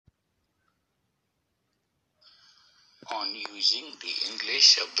on using the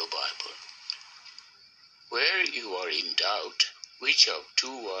English of the Bible. Where you are in doubt which of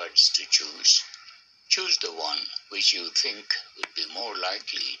two words to choose, choose the one which you think would be more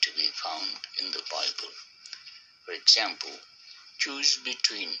likely to be found in the Bible. For example, choose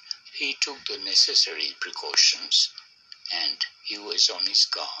between he took the necessary precautions and he was on his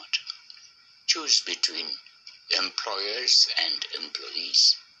guard. Choose between employers and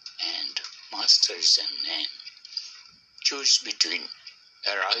employees and masters and men. Choose between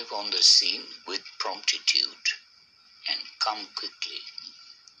arrive on the scene with promptitude and come quickly.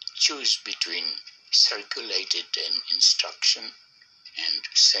 Choose between circulated an instruction and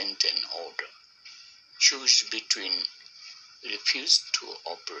sent an order. Choose between refused to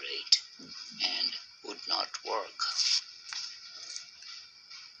operate and would not work.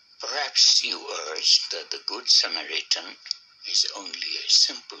 Perhaps you urge that the Good Samaritan is only a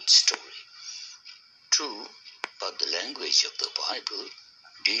simple story. True, but the language of the Bible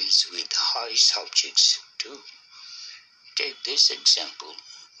deals with high subjects too. Take this example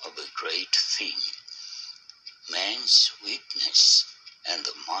of a great theme, man's weakness and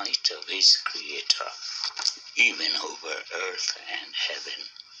the might of his Creator, even over earth and heaven.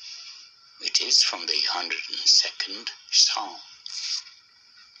 It is from the 102nd Psalm.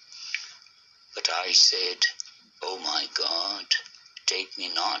 But I said, O my God, take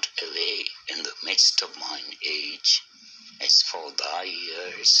me not away in the midst of mine age. As for thy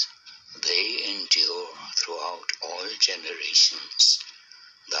years, they endure throughout all generations.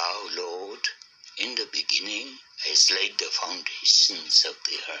 Thou, Lord, in the beginning hast laid the foundations of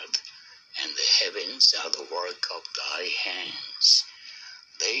the earth, and the heavens are the work of thy hands.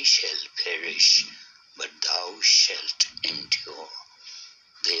 They shall perish, but thou shalt endure.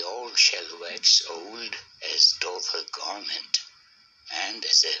 They all shall wax old as doth a garment, and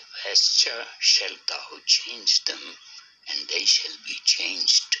as a vesture shalt thou change them, and they shall be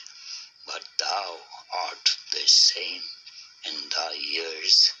changed. But thou art the same, and thy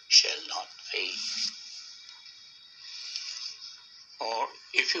years shall not fade. Or,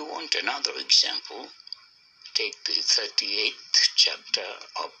 if you want another example, take the 38th chapter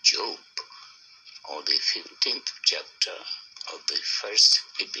of Job, or the 15th chapter of the first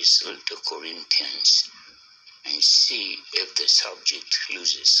epistle to Corinthians, and see if the subject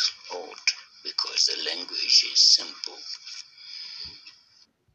loses thought because the language is simple.